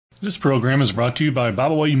This program is brought to you by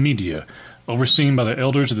Bible Way Media, overseen by the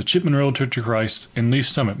elders of the Chipman Road Church of Christ in Lee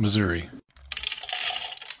Summit, Missouri.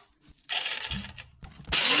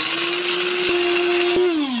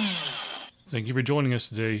 Thank you for joining us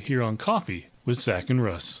today here on Coffee with Zach and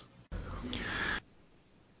Russ.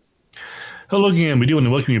 Hello again. We do want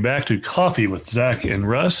to welcome you back to Coffee with Zach and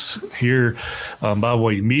Russ here on Bible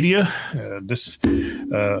Way Media.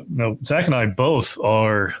 Zach and I both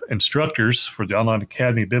are instructors for the Online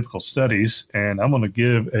Academy of Biblical Studies, and I'm going to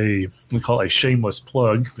give we call it a shameless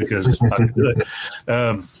plug because I do it.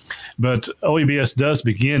 But OEBS does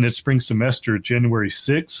begin its spring semester January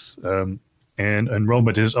 6th, and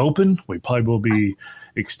enrollment is open. We probably will be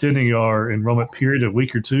extending our enrollment period a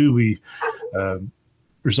week or two.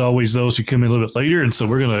 There's always those who come in a little bit later, and so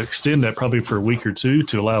we're going to extend that probably for a week or two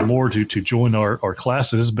to allow more to join our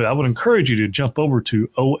classes. But I would encourage you to jump over to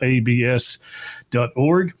oabs.org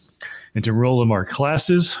and to enroll in our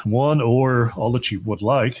classes, one or all that you would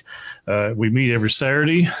like. We meet every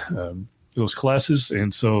Saturday, those classes,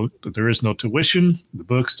 and so there is no tuition. The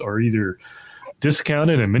books are either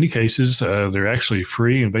discounted. In many cases, they're actually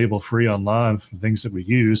free and available free online for things that we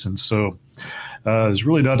use, and so there's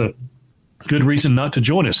really not a good reason not to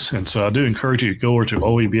join us. And so I do encourage you to go over to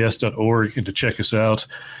oebs.org and to check us out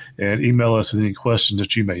and email us with any questions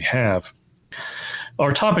that you may have.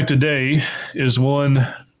 Our topic today is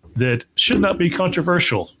one that should not be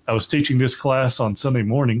controversial. I was teaching this class on Sunday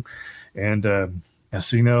morning, and here's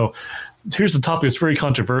the topic that's very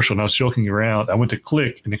controversial, and I was joking around. I went to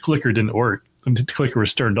click, and the clicker didn't work. The clicker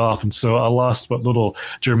was turned off, and so I lost what little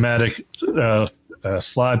dramatic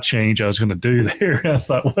slide change I was going to do there. And I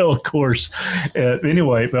thought, well, of course.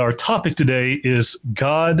 Anyway, but our topic today is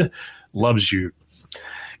God loves you.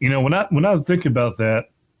 You know, when I think about that,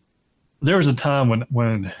 there was a time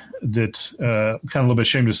when that kind of a little bit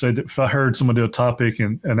ashamed to say that if I heard someone do a topic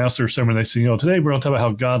and announce their sermon, they say, today we're going to talk about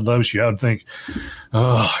how God loves you, I would think,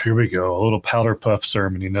 oh, here we go, a little powder puff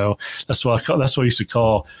sermon. That's what I used to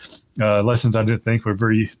call lessons I didn't think were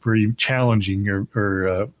very, very challenging or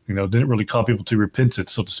didn't really call people to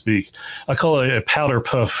repentance, so to speak. I call it a powder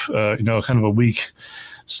puff, kind of a weak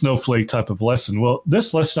snowflake type of lesson. Well,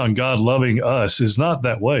 this lesson on God loving us is not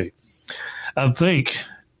that way. I think,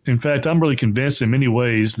 in fact, I'm really convinced in many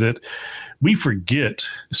ways that we forget,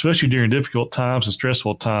 especially during difficult times and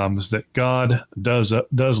stressful times, that God does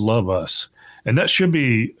love us. And that should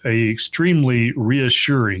be a extremely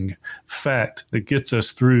reassuring fact that gets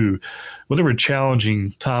us through whatever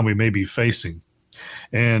challenging time we may be facing.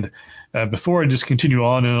 And before I just continue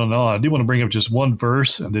on and on, I do want to bring up just one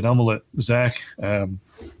verse, and then I'm going to let Zach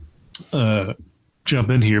jump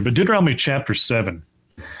in here. But Deuteronomy chapter 7.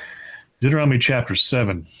 Deuteronomy chapter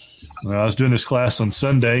 7. I was doing this class on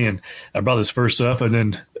Sunday, and I brought this verse up, and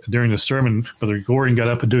then during the sermon, Brother Goring got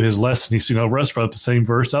up and do his lesson. He said, Russ brought up the same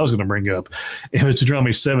verse I was going to bring up. It was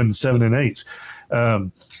Deuteronomy 7, 7, and 8.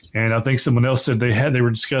 And I think someone else said they were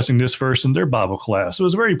discussing this verse in their Bible class. It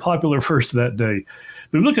was a very popular verse that day.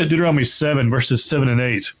 But look at Deuteronomy 7, verses 7 and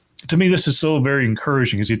 8. To me, this is so very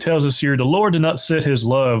encouraging, as he tells us here, the Lord did not set his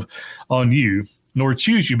love on you, nor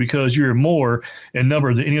choose you because you are more in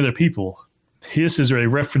number than any other people. This is a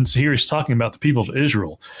reference here. He's talking about the people of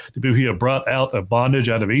Israel, the people he had brought out of bondage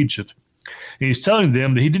out of Egypt. And he's telling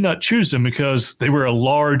them that he did not choose them because they were a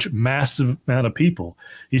large, massive amount of people.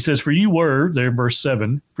 He says, for you were, there in verse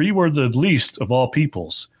 7, for you were the least of all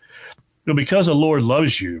peoples. But because the Lord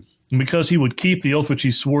loves you, and because he would keep the oath which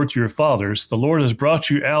he swore to your fathers, the Lord has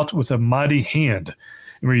brought you out with a mighty hand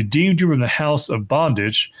and redeemed you from the house of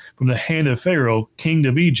bondage, from the hand of Pharaoh, king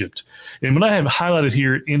of Egypt. And what I have highlighted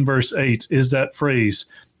here in verse 8 is that phrase,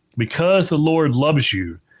 because the Lord loves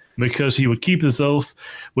you, because he would keep his oath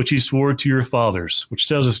which he swore to your fathers, which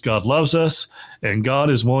tells us God loves us, and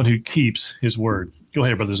God is one who keeps his word. Go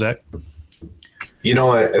ahead, Brother Zach.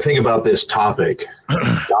 I think about this topic,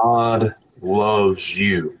 God loves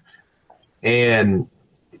you. And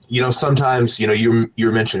sometimes,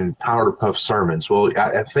 you're mentioning powder puff sermons. Well,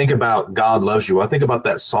 I think about God loves you. I think about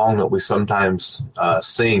that song that we sometimes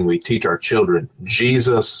sing. We teach our children,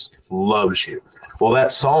 Jesus loves you. Well,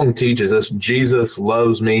 that song teaches us, Jesus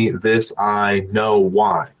loves me, this I know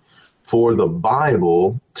why. For the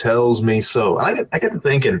Bible tells me so. And I get to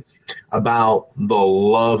thinking about the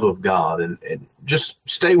love of God, and just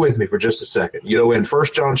stay with me for just a second. In 1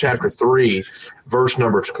 John chapter 3, verse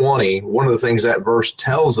number 20, one of the things that verse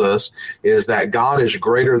tells us is that God is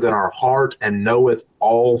greater than our heart and knoweth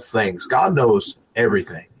all things. God knows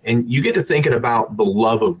everything. And you get to thinking about the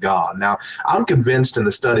love of God. Now, I'm convinced in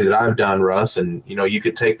the study that I've done, Russ, and you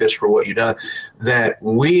could take this for what you've done, that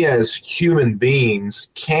we as human beings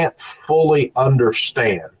can't fully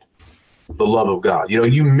understand the love of God. You know,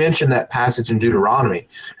 you mentioned that passage in Deuteronomy.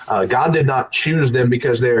 God did not choose them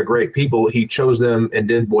because they are great people. He chose them and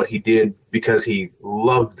did what he did because he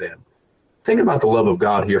loved them. Think about the love of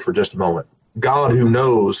God here for just a moment. God who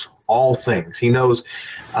knows all things. He knows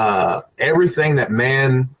everything that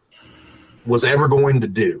man was ever going to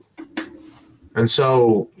do. And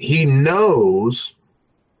so he knows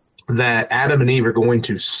that Adam and Eve are going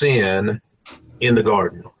to sin in the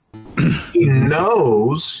garden. He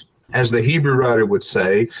knows, as the Hebrew writer would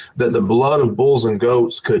say, that the blood of bulls and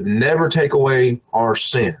goats could never take away our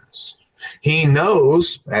sins. He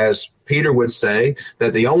knows, as Peter would say,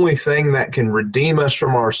 that the only thing that can redeem us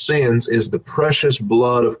from our sins is the precious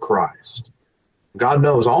blood of Christ. God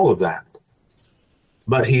knows all of that.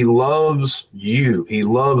 But he loves you. He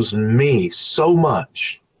loves me so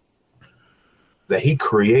much that he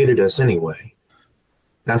created us anyway.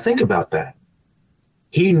 Now think about that.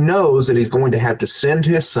 He knows that he's going to have to send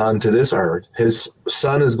his son to this earth. His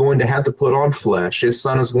son is going to have to put on flesh. His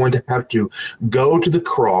son is going to have to go to the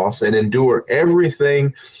cross and endure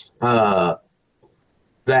everything that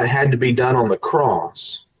had to be done on the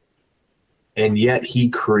cross. And yet he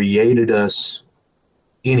created us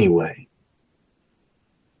anyway.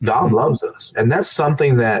 God loves us. And that's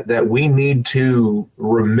something that we need to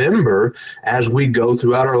remember as we go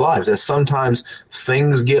throughout our lives. As sometimes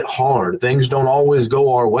things get hard, things don't always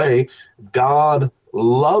go our way. God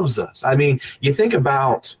loves us. I mean, you think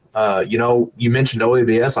about, you mentioned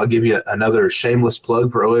OABS. I'll give you another shameless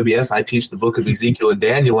plug for OABS. I teach the book of Ezekiel and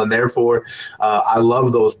Daniel, and therefore I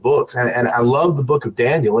love those books. And I love the book of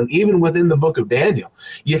Daniel. And even within the book of Daniel,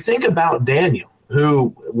 you think about Daniel,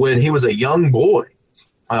 who, when he was a young boy,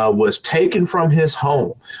 was taken from his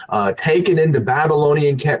home, taken into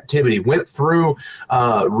Babylonian captivity, went through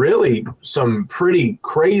really some pretty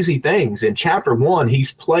crazy things. In chapter 1,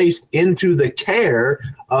 he's placed into the care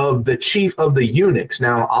of the chief of the eunuchs.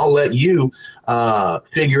 Now, I'll let you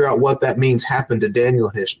figure out what that means happened to Daniel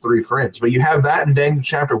and his 3 friends. But you have that in Daniel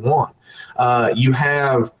chapter 1. You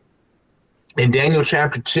have in Daniel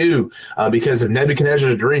chapter 2, because of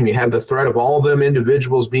Nebuchadnezzar's dream, you have the threat of all them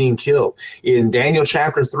individuals being killed. In Daniel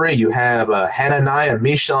chapter 3, you have Hananiah,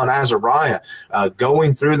 Mishael, and Azariah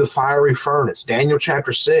going through the fiery furnace. Daniel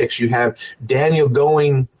chapter 6, you have Daniel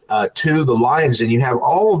going to the lions, and you have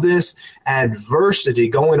all this adversity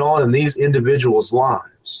going on in these individuals'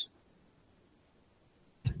 lives.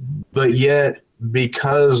 But yet,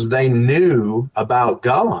 because they knew about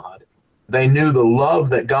God, they knew the love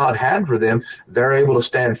that God had for them, they're able to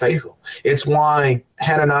stand faithful. It's why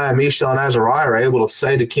Hananiah, Mishael, and Azariah are able to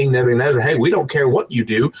say to King Nebuchadnezzar, hey, we don't care what you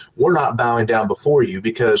do. We're not bowing down before you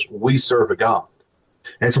because we serve a God.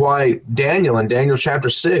 That's why Daniel in Daniel chapter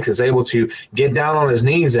 6 is able to get down on his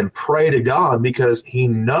knees and pray to God because he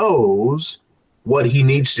knows what he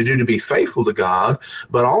needs to do to be faithful to God,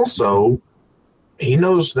 but also he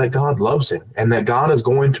knows that God loves him and that God is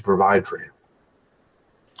going to provide for him.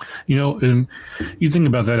 You know, and you think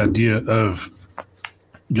about that idea of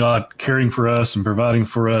God caring for us and providing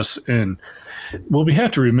for us. And what we have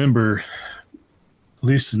to remember, at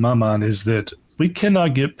least in my mind, is that we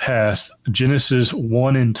cannot get past Genesis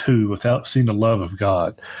 1 and 2 without seeing the love of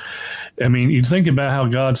God. I mean, you think about how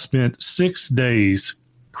God spent 6 days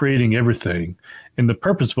creating everything. And the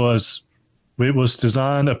purpose was, it was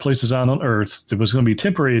designed, a place designed on earth that was going to be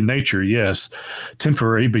temporary in nature, yes,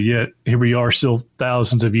 temporary, but yet here we are still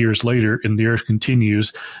thousands of years later, and the earth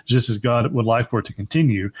continues just as God would like for it to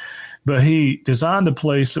continue. But he designed a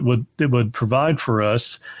place that would provide for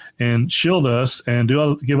us and shield us and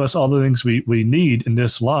give us all the things we need in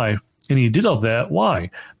this life. And he did all that.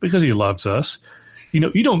 Why? Because he loves us. You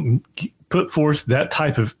know, you don't put forth that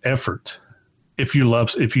type of effort if you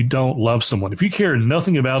don't love someone. If you care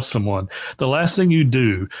nothing about someone, the last thing you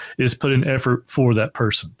do is put in effort for that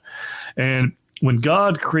person. And when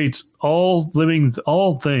God creates all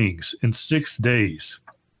things in 6 days,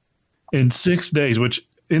 which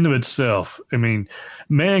in of itself, I mean,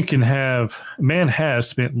 man has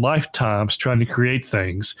spent lifetimes trying to create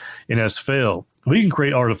things and has failed. We can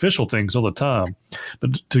create artificial things all the time,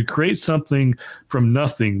 but to create something from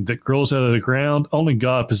nothing that grows out of the ground, only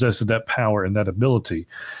God possesses that power and that ability.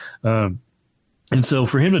 And so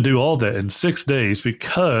for him to do all that in 6 days,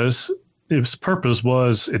 because its purpose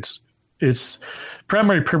was, its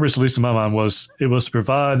primary purpose, at least in my mind, it was to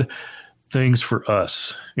provide things for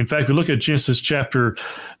us. In fact, if you look at Genesis chapter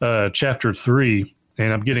 3,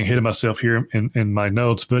 and I'm getting ahead of myself here in my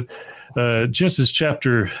notes, but Genesis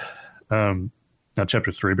chapter not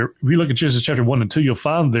chapter 3, but if you look at Genesis chapter 1 and 2, you'll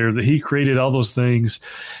find there that he created all those things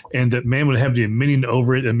and that man would have dominion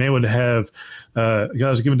over it, and man would have,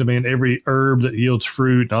 God's given to man every herb that yields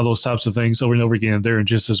fruit and all those types of things over and over again there in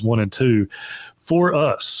Genesis 1 and 2 for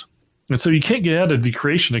us. And so you can't get out of the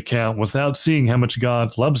creation account without seeing how much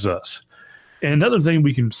God loves us. And another thing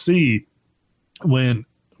we can see when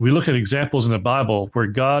we look at examples in the Bible where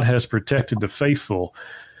God has protected the faithful,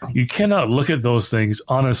 you cannot look at those things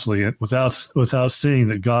honestly without seeing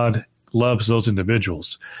that God loves those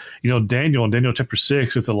individuals. Daniel in Daniel chapter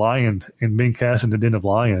 6 with the lion and being cast in the den of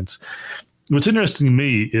lions. What's interesting to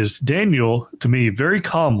me is Daniel, to me, very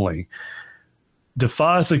calmly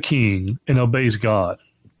defies the king and obeys God.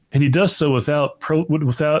 And he does so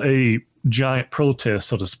without a giant protest,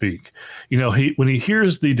 so to speak. When he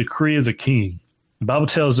hears the decree of the king, the Bible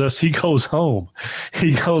tells us he goes home.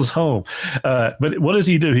 He goes home. But what does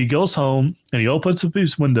he do? He goes home and he opens up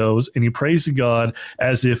his windows and he prays to God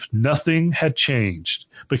as if nothing had changed.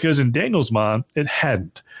 Because in Daniel's mind, it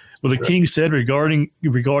hadn't. What the king said regarding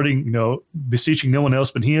beseeching no one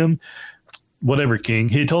else but him, whatever king,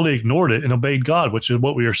 he totally ignored it and obeyed God, which is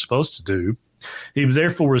what we are supposed to do. He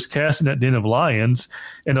therefore was cast in that den of lions,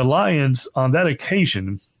 and the lions on that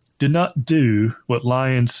occasion did not do what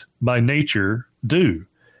lions by nature do.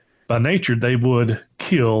 By nature, they would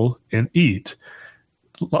kill and eat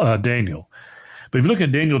Daniel. But if you look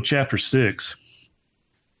at Daniel chapter 6,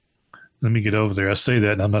 let me get over there. I say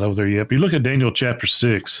that and I'm not over there yet. But you look at Daniel chapter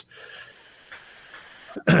 6,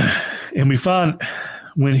 and we find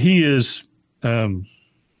when he is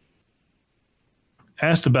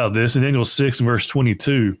asked about this in Daniel 6 and verse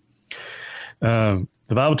 22, the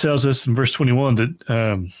Bible tells us in verse 21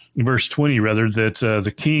 that, in verse 20 rather, that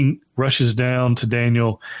the king rushes down to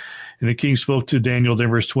Daniel, and the king spoke to Daniel. Then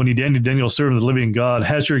verse 20, Daniel, servant of the living God,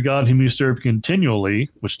 has your God whom you serve continually,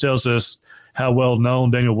 which tells us how well known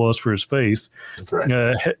Daniel was for his faith,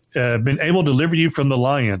 been able to deliver you from the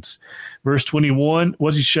lions. Verse 21, what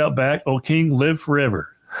does he shout back? O king, live forever.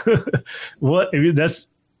 That's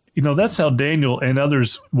how Daniel and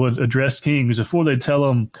others would address kings before they tell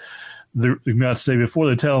them the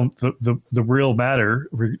real matter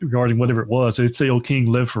regarding whatever it was. They'd say, "O king,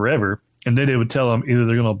 live forever," and then they would tell them either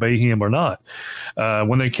they're going to obey him or not.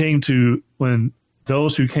 When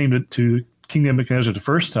those who came to King Nebuchadnezzar the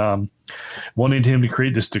first time wanted him to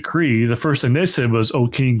create this decree, the first thing they said was, "O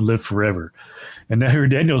king, live forever." And now here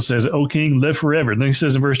Daniel says, "O king, live forever." And then he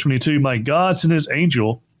says in verse 22, "My God sent his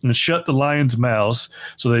angel and shut the lions' mouths,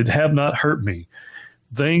 so they have not hurt me.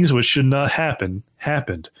 Things which should not happen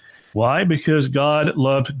happened." Why? Because God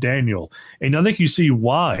loved Daniel. And I think you see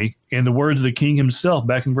why in the words of the king himself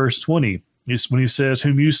back in verse 20. It's when he says,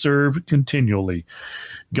 "Whom you serve continually."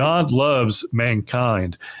 God loves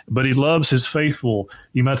mankind, but he loves his faithful.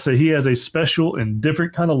 You might say he has a special and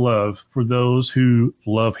different kind of love for those who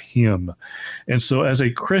love him. And so as a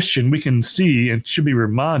Christian, we can see and should be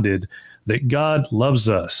reminded that God loves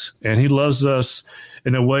us, and he loves us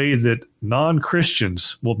in a way that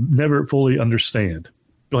non-Christians will never fully understand.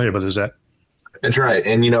 Go ahead, Brother Zach. That's right.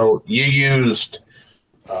 And, you used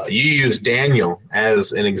Daniel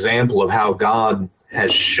as an example of how God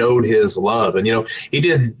has showed his love. And, he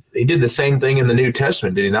did the same thing in the New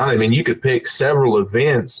Testament, did he not? I mean, you could pick several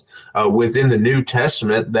events within the New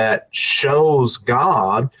Testament that shows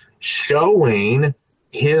God showing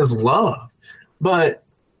his love. But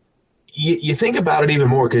you think about it even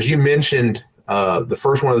more, because you mentioned the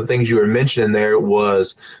first one of the things you were mentioning there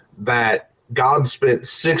was that God spent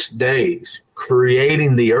 6 days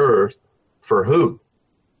creating the earth for who?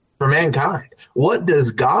 For mankind. What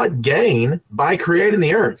does God gain by creating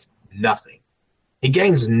the earth? Nothing. He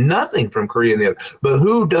gains nothing from creating the earth. But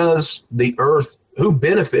who does the earth, who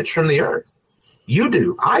benefits from the earth? You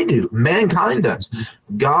do. I do. Mankind does.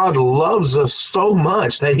 God loves us so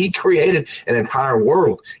much that he created an entire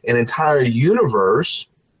world, an entire universe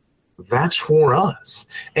that's for us.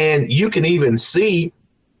 And you can even see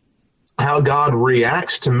how God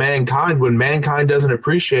reacts to mankind when mankind doesn't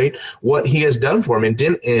appreciate what he has done for him.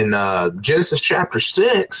 In Genesis chapter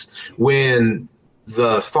 6, when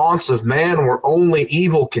the thoughts of man were only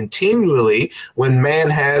evil continually, when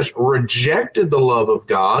man has rejected the love of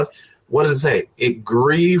God, what does it say? It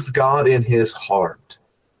grieved God in his heart.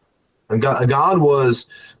 And God was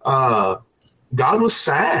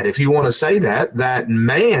sad, if you want to say that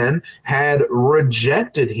man had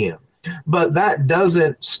rejected him. But that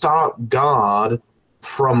doesn't stop God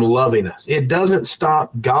from loving us. It doesn't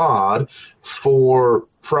stop God from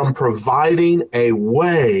providing a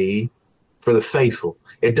way for the faithful.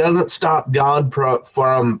 It doesn't stop God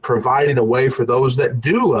from providing a way for those that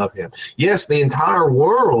do love him. Yes, the entire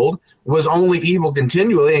world was only evil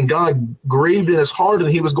continually, and God grieved in his heart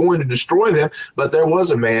and he was going to destroy them. But there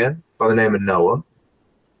was a man by the name of Noah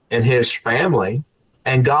and his family,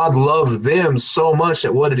 and God loved them so much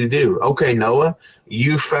that what did he do? Okay, Noah,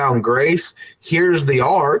 you found grace. Here's the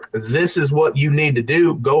ark. This is what you need to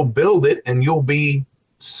do. Go build it and you'll be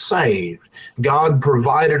saved. God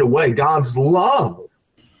provided a way. God's love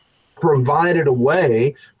provided a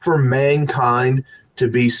way for mankind to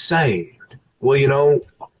be saved. Well, you know,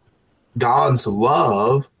 God's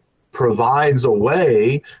love provides a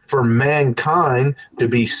way for mankind to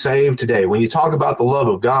be saved today. When you talk about the love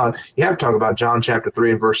of God, you have to talk about John chapter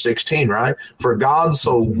 3 and verse 16, right? For God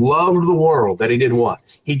so loved the world that he did what?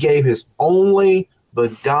 He gave his only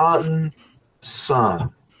begotten Son.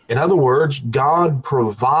 In other words, God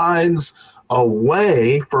provides a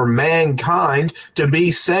way for mankind to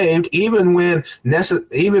be saved, even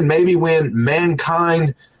maybe when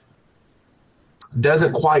mankind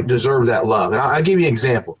doesn't quite deserve that love. And I'll give you an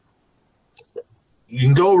example. You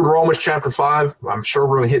can go over to Romans chapter 5. I'm sure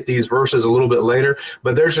we're going to hit these verses a little bit later,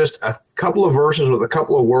 but there's just a couple of verses with a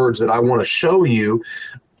couple of words that I want to show you.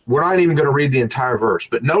 We're not even going to read the entire verse,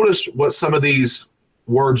 but notice what some of these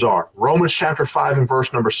words are. Romans chapter 5 and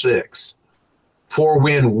verse number 6. For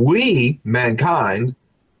when we, mankind,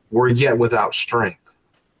 were yet without strength.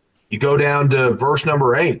 You go down to verse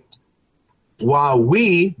number 8. While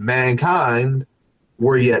we, mankind,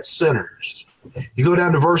 were yet sinners. You go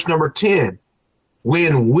down to verse number 10.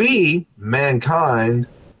 When we, mankind,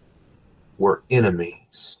 were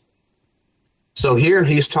enemies. So here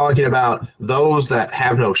he's talking about those that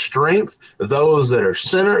have no strength, those that are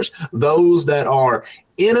sinners, those that are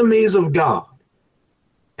enemies of God.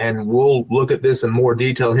 And we'll look at this in more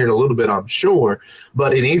detail here in a little bit, I'm sure.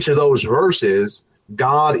 But in each of those verses,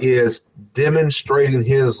 God is demonstrating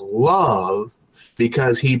his love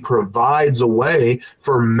because he provides a way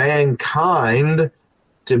for mankind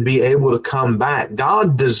to be able to come back.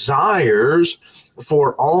 God desires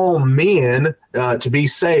for all men to be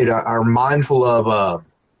saved. I'm mindful of,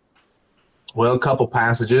 a couple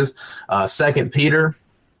passages. 2 Peter.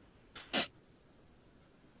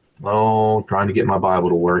 Oh, trying to get my Bible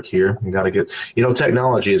to work here. I got to get,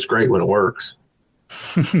 technology is great when it works.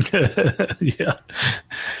 Yeah.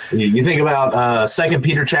 You think about 2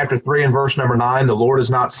 Peter chapter 3 and verse number 9. The Lord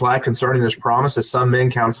is not slack concerning his promise, as some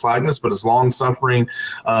men count slackness, but is long suffering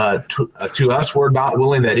to us. We're not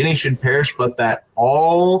willing that any should perish, but that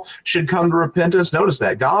all should come to repentance. Notice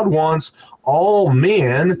that God wants all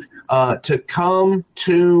men to come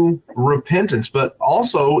to repentance, but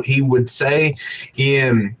also he would say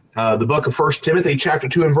in the book of 1 Timothy chapter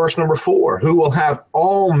 2 and verse number 4, who will have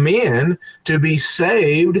all men to be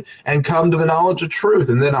saved and come to the knowledge of truth.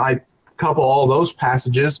 And then I couple all those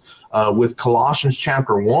passages with Colossians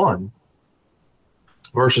chapter 1,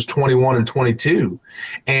 verses 21 and 22.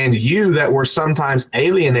 And you that were sometimes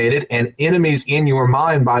alienated and enemies in your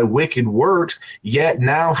mind by wicked works, yet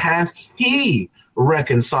now hath he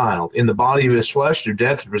reconciled in the body of his flesh through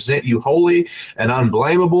death to present you holy and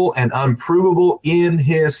unblameable and unprovable in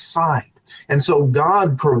his sight. And so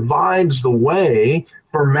God provides the way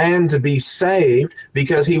for man to be saved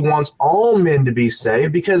because he wants all men to be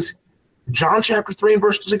saved, because John chapter 3 and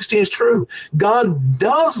verse 16 is true. God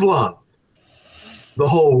does love the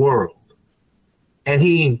whole world, and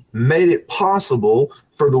he made it possible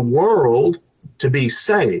for the world to be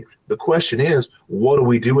saved. The question is, what do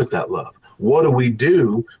we do with that love? What do we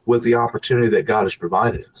do with the opportunity that God has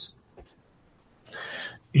provided us?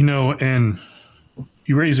 And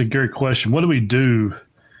you raise a great question. What do we do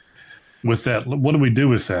with that? What do we do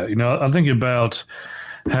with that? I think about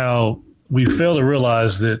how we fail to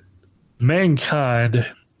realize that mankind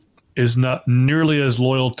is not nearly as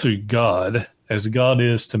loyal to God as God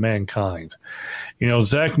is to mankind.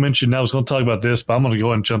 Zach mentioned, I was going to talk about this, but I'm going to go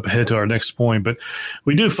ahead and jump ahead to our next point. But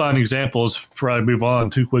we do find examples, before I move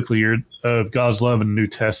on too quickly here, of God's love in the New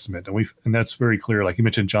Testament. And that's very clear. Like you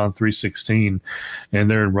mentioned, John 3:16,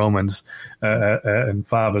 and there in Romans and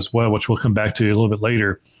 5 as well, which we'll come back to a little bit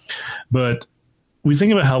later. But we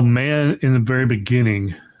think about how man in the very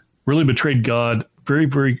beginning really betrayed God very,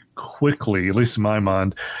 very quickly, at least in my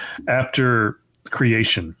mind, after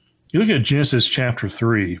creation. You look at Genesis chapter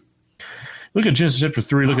 3. Look at Genesis chapter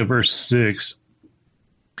 3, look at verse 6.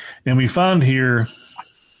 And we find here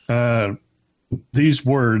these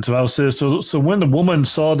words. The Bible says, so when the woman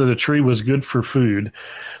saw that the tree was good for food,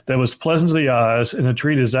 that was pleasant to the eyes, and a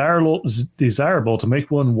tree desirable to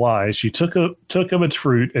make one wise, she took of its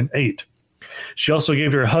fruit and ate. She also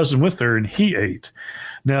gave her husband with her, and he ate.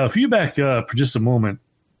 Now, if you back up for just a moment,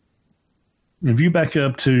 if you back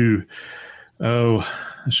up to, I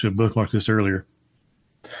should have bookmarked this earlier.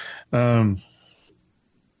 I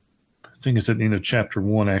think it's at the end of chapter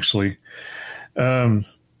 1, actually.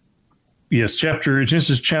 Yes,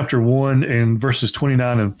 Genesis chapter 1 and verses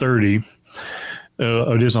 29 and 30.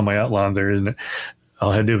 It is on my outline there, isn't it?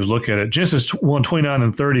 All I had to do was look at it. Genesis 1, 29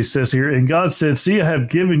 and 30 says here, and God said, see, I have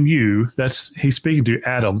given you, he's speaking to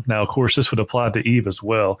Adam. Now, of course, this would apply to Eve as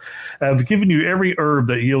well. I have given you every herb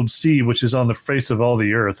that yields seed, which is on the face of all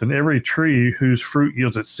the earth, and every tree whose fruit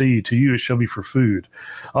yields its seed, to you it shall be for food.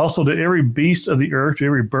 Also to every beast of the earth, to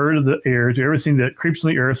every bird of the air, to everything that creeps on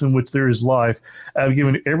the earth in which there is life, I have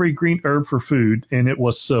given every green herb for food, and it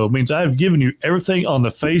was so. It means I have given you everything on the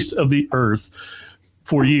face of the earth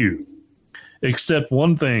for you. Except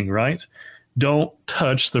one thing, right? Don't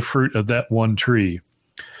touch the fruit of that one tree.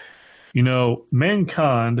 You know,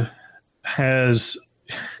 mankind has,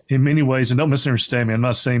 in many ways, and don't misunderstand me, I'm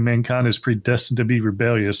not saying mankind is predestined to be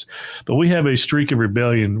rebellious, but we have a streak of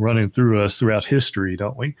rebellion running through us throughout history,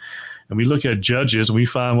 don't we? And we look at Judges, and we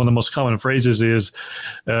find one of the most common phrases is,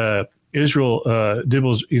 Israel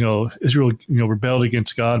rebelled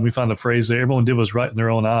against God. And we find the phrase that everyone did was right in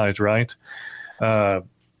their own eyes, right?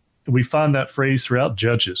 We find that phrase throughout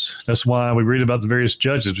Judges. That's why we read about the various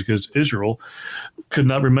judges, because Israel could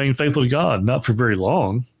not remain faithful to God, not for very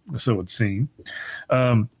long, so it would seem.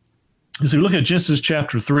 So we look at Genesis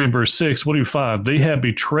chapter 3 and verse 6, what do you find? They have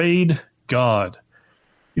betrayed God.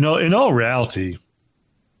 You know, in all reality,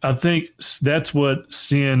 I think that's what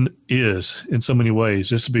sin is in so many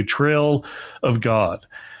ways. It's a betrayal of God.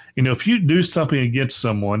 You know, if you do something against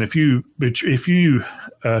someone, if you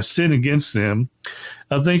sin against them,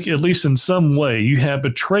 I think at least in some way you have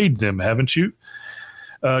betrayed them, haven't you?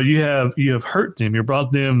 You have hurt them. You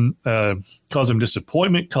brought them, caused them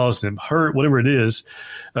disappointment, caused them hurt, whatever it is.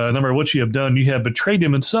 No matter what you have done, you have betrayed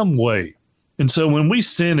them in some way. And so when we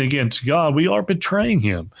sin against God, we are betraying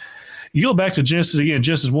him. You go back to Genesis again,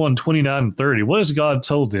 Genesis 1, 29 and 30. What has God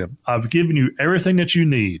told them? I've given you everything that you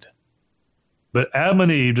need. But Adam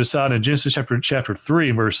and Eve decided in Genesis chapter 3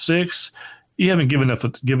 and verse 6, you haven't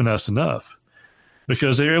given us enough.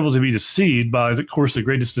 Because they were able to be deceived by, of course, the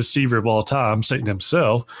greatest deceiver of all time, Satan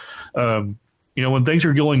himself. When things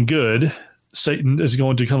are going good, Satan is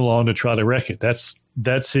going to come along to try to wreck it. That's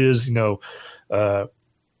his,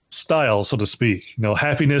 style, so to speak.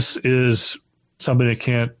 Happiness is something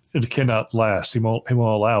that cannot last. He won't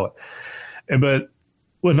allow it. But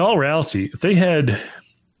in all reality, if they had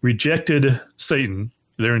rejected Satan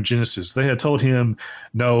there in Genesis, they had told him,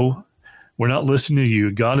 no, we're not listening to you.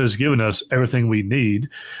 God has given us everything we need.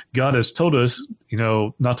 God has told us,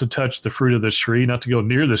 not to touch the fruit of this tree, not to go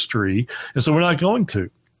near this tree. And so we're not going to.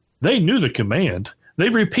 They knew the command. They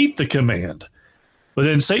repeat the command. But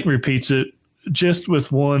then Satan repeats it just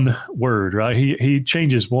with one word, right? He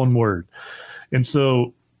changes one word. And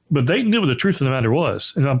so, but they knew what the truth of the matter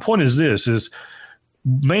was. And my point is this, is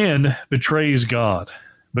man betrays God,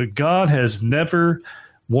 but God has never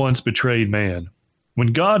once betrayed man.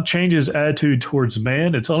 When God changes attitude towards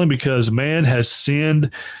man, it's only because man has sinned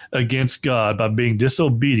against God by being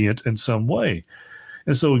disobedient in some way.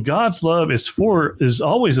 And so God's love is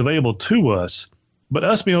always available to us, but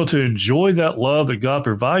us being able to enjoy that love that God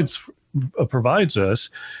provides us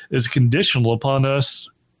is conditional upon us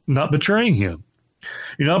not betraying him.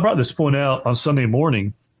 I brought this point out on Sunday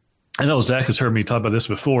morning. I know Zach has heard me talk about this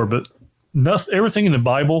before, but everything in the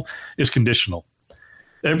Bible is conditional.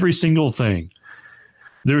 Every single thing.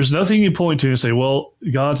 There's nothing you point to and say, well,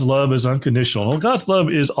 God's love is unconditional. Well, God's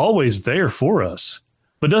love is always there for us,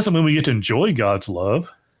 but doesn't mean we get to enjoy God's love.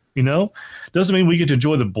 Doesn't mean we get to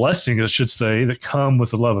enjoy the blessings, I should say, that come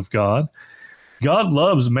with the love of God. God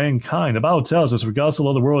loves mankind. The Bible tells us, for God so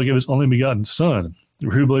loved the world, he gave his only begotten Son,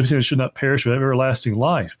 who believes in him should not perish but have everlasting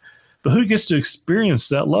life. But who gets to experience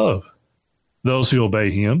that love? Those who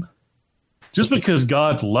obey him. Just because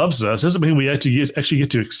God loves us doesn't mean we actually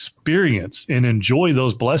get to experience and enjoy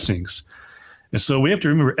those blessings. And so we have to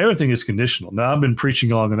remember everything is conditional. Now, I've been preaching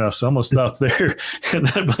long enough, so I'm going to stop there and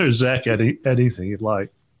let Brother Zach add anything he'd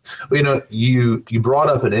like. Well, you brought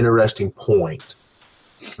up an interesting point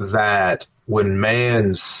that when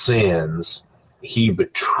man sins, he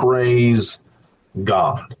betrays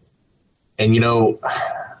God. And,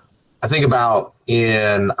 I think about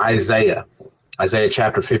in Isaiah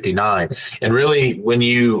chapter 59. And really, when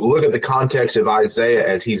you look at the context of Isaiah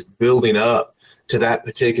as he's building up to that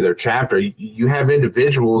particular chapter, you have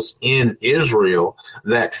individuals in Israel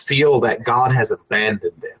that feel that God has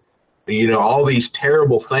abandoned them. All these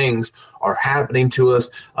terrible things are happening to us.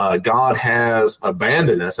 God has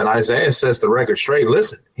abandoned us. And Isaiah says the record straight.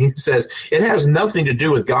 Listen, he says it has nothing to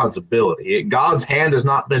do with God's ability. God's hand has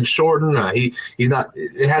not been shortened. He's not.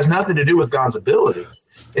 It has nothing to do with God's ability.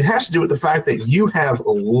 It has to do with the fact that you have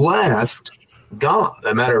left God.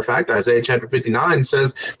 As a matter of fact, Isaiah chapter 59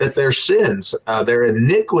 says that their sins, their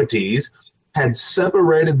iniquities, had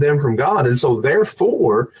separated them from God. And so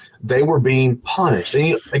therefore, they were being punished.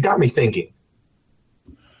 And it got me thinking.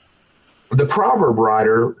 The proverb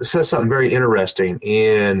writer says something very interesting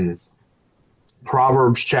in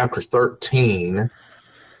Proverbs chapter 13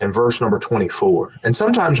 and verse number 24. And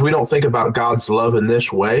sometimes we don't think about God's love in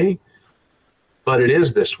this way, but it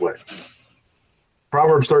is this way.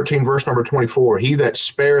 Proverbs 13, verse number 24, he that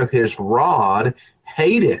spareth his rod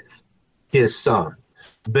hateth his son,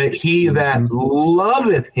 but he that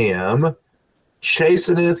loveth him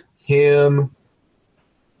chasteneth him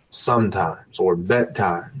sometimes or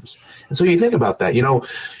betimes. And so you think about that.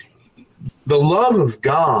 The love of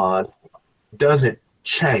God doesn't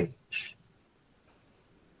change.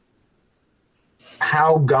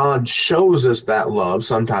 How God shows us that love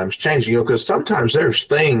sometimes changes, because sometimes there's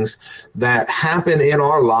things that happen in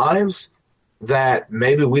our lives that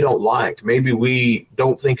maybe we don't like, maybe we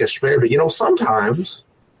don't think is fair, but sometimes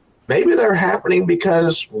maybe they're happening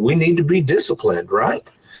because we need to be disciplined, right?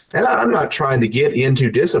 And I'm not trying to get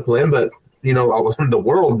into discipline, but the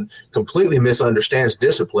world completely misunderstands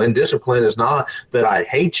discipline. Discipline is not that I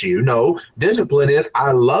hate you. No, discipline is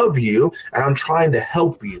I love you and I'm trying to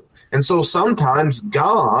help you. And so sometimes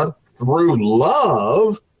God, through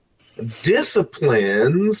love,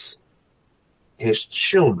 disciplines his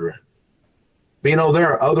children. But,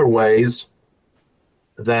 there are other ways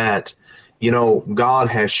that, God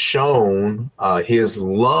has shown his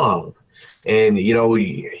love. And,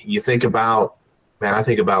 you think about, I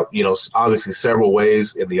think about, obviously several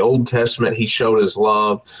ways in the Old Testament he showed his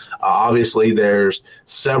love. Obviously, there's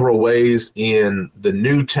several ways in the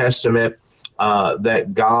New Testament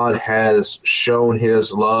that God has shown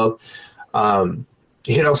his love.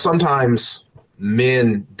 Sometimes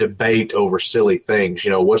men debate over silly things.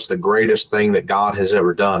 What's the greatest thing that God has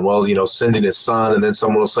ever done? Well, sending his son. And then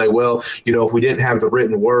someone will say, well, if we didn't have the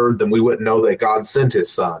written word, then we wouldn't know that God sent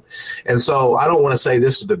his son. And so I don't want to say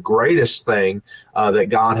this is the greatest thing that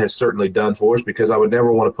God has certainly done for us, because I would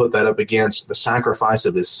never want to put that up against the sacrifice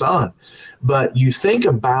of his son. But you think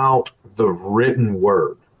about the written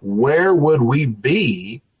word. Where would we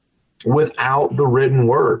be without the written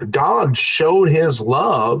word? God showed his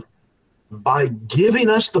love by giving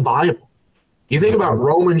us the Bible. You think about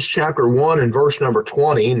Romans chapter 1 and verse number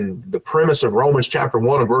 20, and the premise of Romans chapter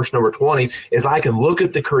 1 and verse number 20 is I can look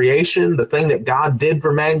at the creation, the thing that God did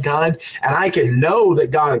for mankind, and I can know that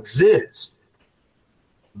God exists.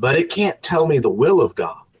 But it can't tell me the will of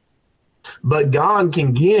God. But God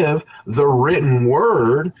can give the written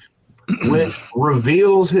word which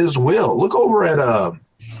reveals his will. Look over at,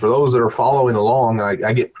 for those that are following along,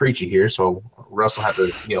 I get preachy here, so Russ will have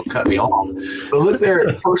to, cut me off. But look there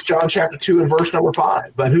at 1 John chapter 2 and verse number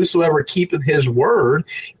 5. But whosoever keepeth his word,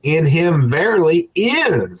 in him verily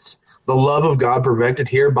is the love of God perfected.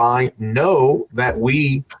 Hereby know that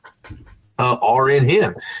we are in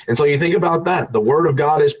him. And so you think about that. The word of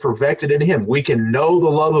God is perfected in him. We can know the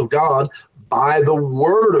love of God by the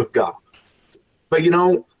word of God. But,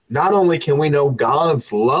 not only can we know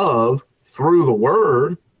God's love through the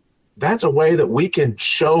word, that's a way that we can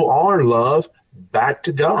show our love back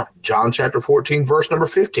to God. John chapter 14, verse number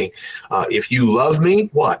 15. If you love me,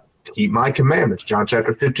 what? Keep my commandments. John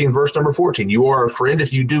chapter 15, verse number 14. You are a friend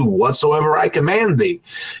if you do whatsoever I command thee.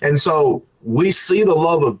 And so we see the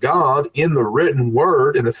love of God in the written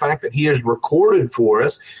word, and the fact that he has recorded for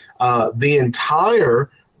us the entire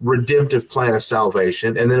redemptive plan of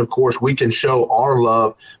salvation. And then, of course, we can show our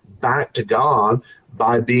love back to God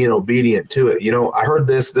by being obedient to it. I heard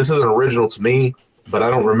this isn't original to me, but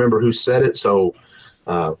I don't remember who said it. So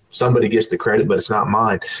somebody gets the credit, but it's not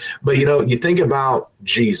mine. But, you think about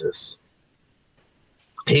Jesus.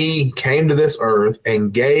 He came to this earth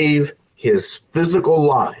and gave his physical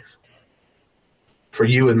life for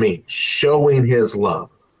you and me, showing his love.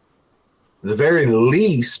 The very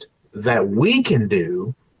least that we can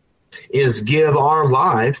do is give our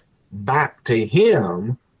life back to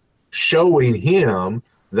him, showing him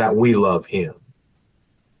that we love him.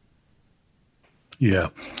 Yeah.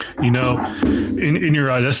 In your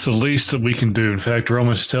eye, that's the least that we can do. In fact,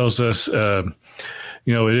 Romans tells us, it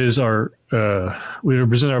is our, we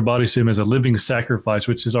represent our bodies to him as a living sacrifice,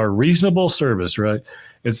 which is our reasonable service, right?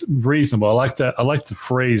 It's reasonable. I like that. I like the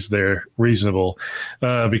phrase there, reasonable,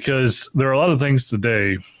 because there are a lot of things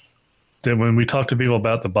today that when we talk to people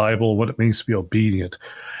about the Bible, what it means to be obedient,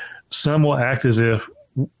 some will act as if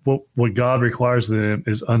what God requires of them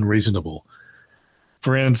is unreasonable.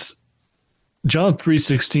 Friends, John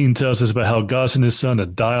 3:16 tells us about how God sent his son to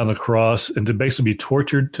die on the cross and to basically be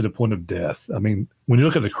tortured to the point of death. I mean, when you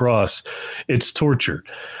look at the cross, it's torture.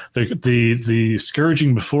 The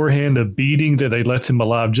scourging beforehand, the beating that they left him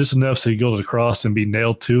alive just enough so he'd go to the cross and be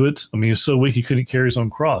nailed to it. I mean, he was so weak he couldn't carry his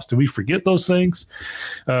own cross. Do we forget those things?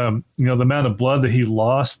 The amount of blood that he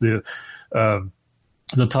lost, the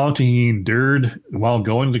taunting he endured while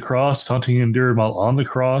going to the cross, taunting he endured while on the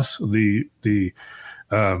cross, the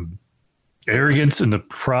arrogance and the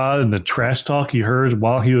pride and the trash talk he heard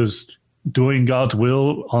while he was doing God's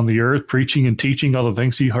will on the earth, preaching and teaching all the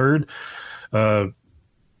things he heard. And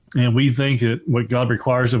we think that what God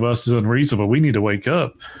requires of us is unreasonable. We need to wake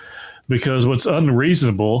up, because what's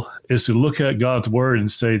unreasonable is to look at God's word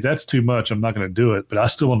and say, that's too much, I'm not going to do it, but I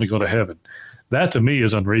still want to go to heaven. That to me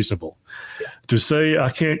is unreasonable. To say I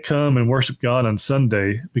can't come and worship God on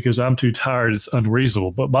Sunday because I'm too tired, it's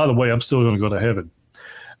unreasonable. But by the way, I'm still going to go to heaven.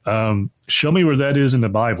 Show me where that is in the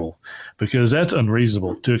Bible, because that's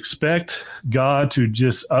unreasonable. To expect God to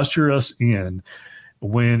just usher us in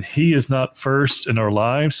when he is not first in our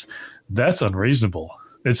lives, that's unreasonable.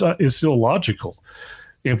 It's illogical.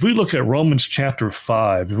 If we look at Romans chapter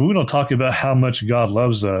 5, if we don't talk about how much God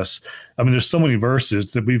loves us, I mean, there's so many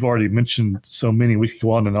verses that we've already mentioned, so many, we could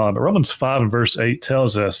go on and on. But Romans 5 and verse 8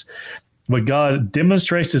 tells us what God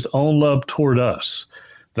demonstrates his own love toward us,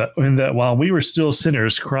 that while we were still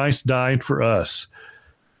sinners, Christ died for us.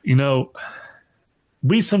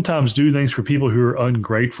 We sometimes do things for people who are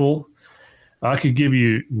ungrateful. I could give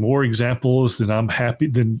you more examples than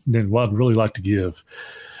what I'd really like to give.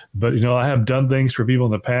 But, I have done things for people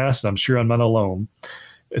in the past, and I'm sure I'm not alone,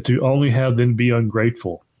 to only have them be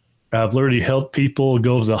ungrateful. I've literally helped people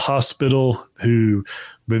go to the hospital who've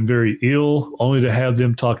been very ill, only to have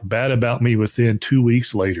them talk bad about me within 2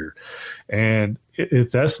 weeks later. And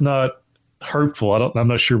if that's not hurtful, I'm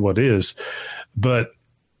not sure what is,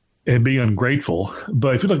 and being ungrateful.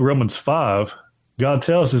 But if you look at Romans 5, God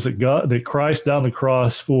tells us that Christ died on the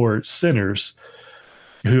cross for sinners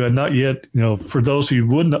who had not yet, for those who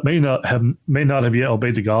may not have yet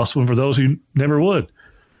obeyed the gospel, and for those who never would.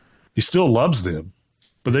 He still loves them,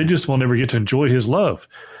 but they just won't ever get to enjoy his love.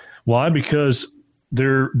 Why? Because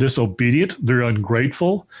they're disobedient, they're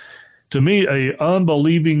ungrateful. To me, a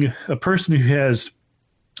person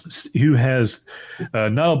who has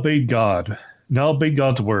not obeyed God, not obeyed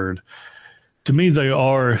God's word, to me, they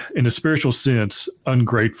are, in a spiritual sense,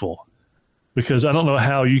 ungrateful. Because I don't know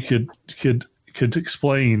how you could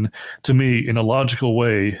explain to me in a logical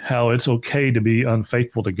way how it's okay to be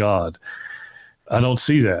unfaithful to God. I don't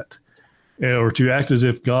see that. Or to act as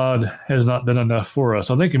if God has not done enough for us.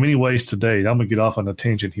 I think in many ways today, I'm going to get off on a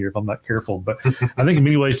tangent here if I'm not careful, but I think in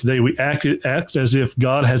many ways today we act as if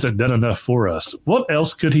God hasn't done enough for us. What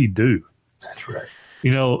else could he do? That's right.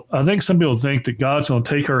 I think some people think that God's going to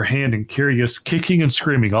take our hand and carry us kicking and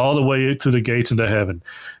screaming all the way to the gates into heaven.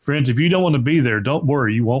 Friends, if you don't want to be there, don't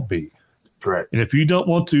worry, you won't be. Right. And if you don't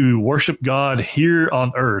want to worship God here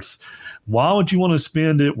on earth, why would you want to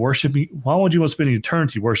spend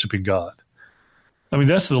eternity worshiping God? I mean,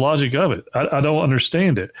 that's the logic of it. I don't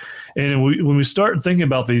understand it. And when we start thinking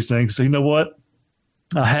about these things, say, you know what?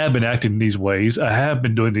 I have been acting in these ways. I have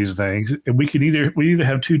been doing these things. And we either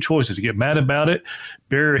have two choices: get mad about it,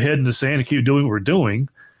 bury our head in the sand and keep doing what we're doing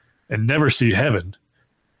and never see heaven.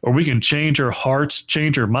 Or we can change our hearts,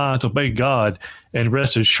 change our minds, obey God, and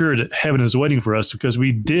rest assured that heaven is waiting for us because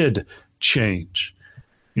we did change.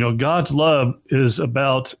 God's love is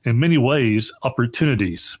about, in many ways,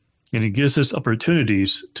 opportunities. And he gives us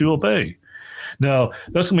opportunities to obey. Now,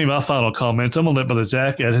 that's going to be my final comments. I'm going to let Brother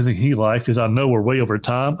Zach add anything he likes, because I know we're way over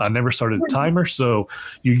time. I never started a timer, so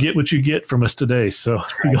you get what you get from us today. So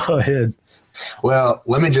go ahead. Well,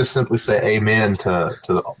 let me just simply say amen to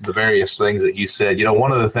the various things that you said.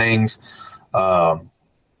 One of the things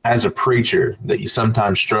as a preacher that you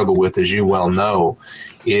sometimes struggle with, as you well know,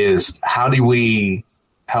 is how do we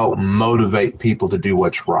help motivate people to do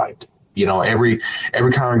what's right? Every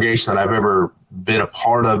congregation that I've ever been a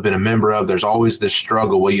part of, been a member of, there's always this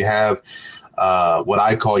struggle where you have what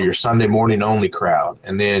I call your Sunday morning only crowd.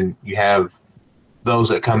 And then you have those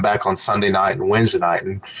that come back on Sunday night and Wednesday night.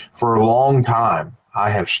 And for a long time,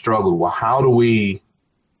 I have struggled. Well, how do we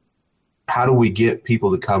get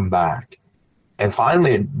people to come back? And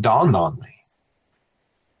finally, it dawned on me.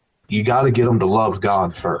 You got to get them to love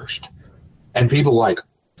God first. And people like,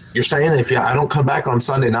 you're saying if I don't come back on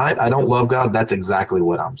Sunday night, I don't love God? That's exactly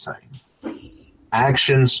what I'm saying.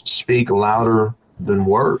 Actions speak louder than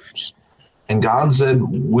words. And God said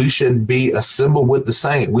we should be assembled with the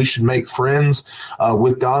saints. We should make friends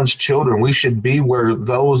with God's children. We should be where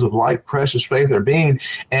those of like precious faith are being.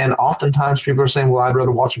 And oftentimes people are saying, well, I'd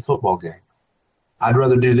rather watch a football game. I'd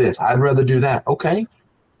rather do this. I'd rather do that. Okay.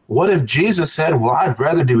 What if Jesus said, well, I'd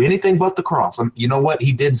rather do anything but the cross? You know what?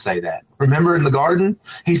 He did say that. Remember in the garden?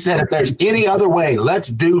 He said, if there's any other way, let's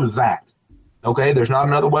do that. Okay, there's not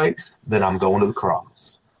another way, then I'm going to the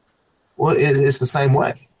cross. Well, it's the same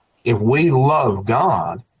way. If we love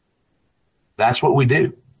God, that's what we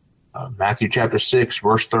do. Matthew chapter 6,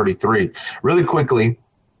 verse 33. Really quickly,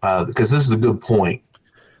 because this is a good point.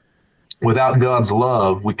 Without God's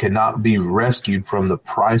love, we cannot be rescued from the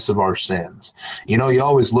price of our sins. You know, you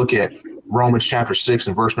always look at Romans chapter 6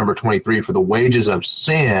 and verse number 23, for the wages of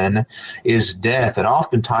sin is death. And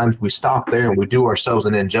oftentimes we stop there and we do ourselves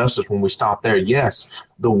an injustice when we stop there. Yes,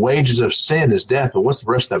 the wages of sin is death. But what's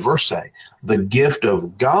the rest of that verse say? The gift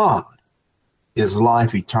of God is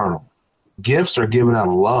life eternal. Gifts are given out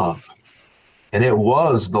of love. And it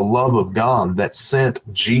was the love of God that sent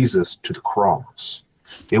Jesus to the cross.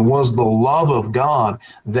 It was the love of God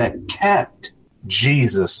that kept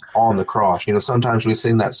Jesus on the cross. You know, sometimes we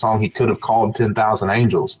sing that song, He Could Have Called 10,000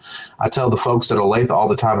 Angels. I tell the folks at Olathe all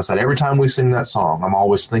the time, I said, every time we sing that song, I'm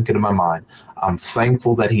always thinking in my mind, I'm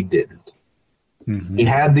thankful that He didn't. Mm-hmm. He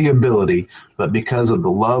had the ability, but because of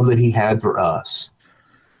the love that He had for us,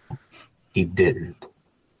 He didn't.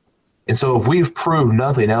 And so if we've proved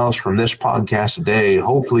nothing else from this podcast today,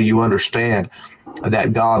 hopefully you understand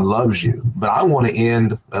that God loves you. But I want to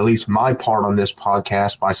end at least my part on this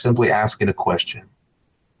podcast by simply asking a question.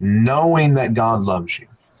 Knowing that God loves you,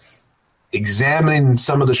 examining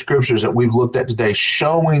some of the scriptures that we've looked at today,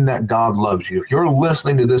 showing that God loves you. If you're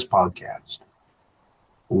listening to this podcast,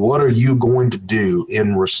 what are you going to do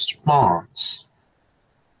in response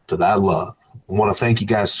to that love? I want to thank you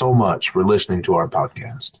guys so much for listening to our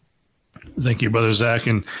podcast. Thank you, Brother Zach.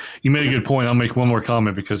 And you made a good point. I'll make one more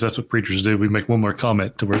comment because that's what preachers do. We make one more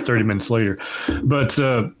comment till we're 30 minutes later. But,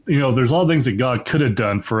 you know, there's a lot of things that God could have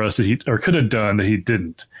done for us or could have done that He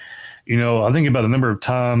didn't. You know, I think about a number of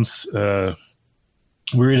times we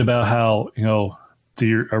read about how, you know,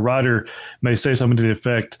 a writer may say something to the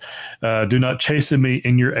effect, do not chasten me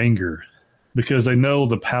in your anger, because they know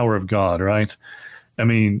the power of God, right? I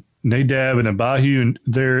mean, Nadab and Abihu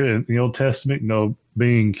there in the Old Testament, you know,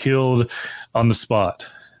 being killed on the spot.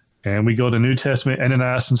 And we go to New Testament,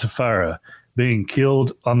 Ananias and Sapphira being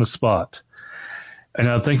killed on the spot. And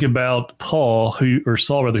I think about Saul, who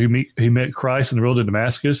met Christ on the road to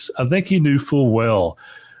Damascus. I think he knew full well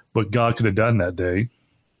what God could have done that day.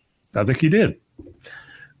 I think he did.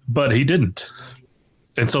 But he didn't.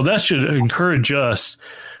 And so that should encourage us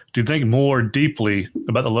to think more deeply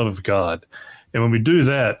about the love of God. And when we do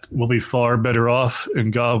that, we'll be far better off,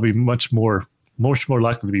 and God will be much more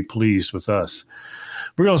likely to be pleased with us.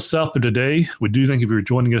 We're going to stop it today. We do thank you for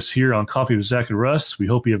joining us here on Coffee with Zach and Russ. We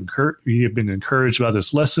hope you have been encouraged by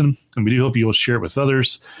this lesson, and we do hope you will share it with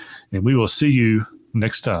others. And we will see you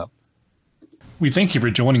next time. We thank you for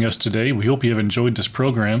joining us today. We hope you have enjoyed this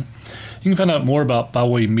program. You can find out more about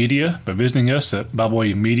Byway Media by visiting us at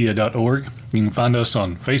bywaymedia.org. You can find us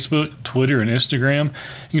on Facebook, Twitter, and Instagram.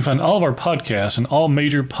 You can find all of our podcasts on all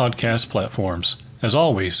major podcast platforms. As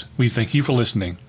always, we thank you for listening.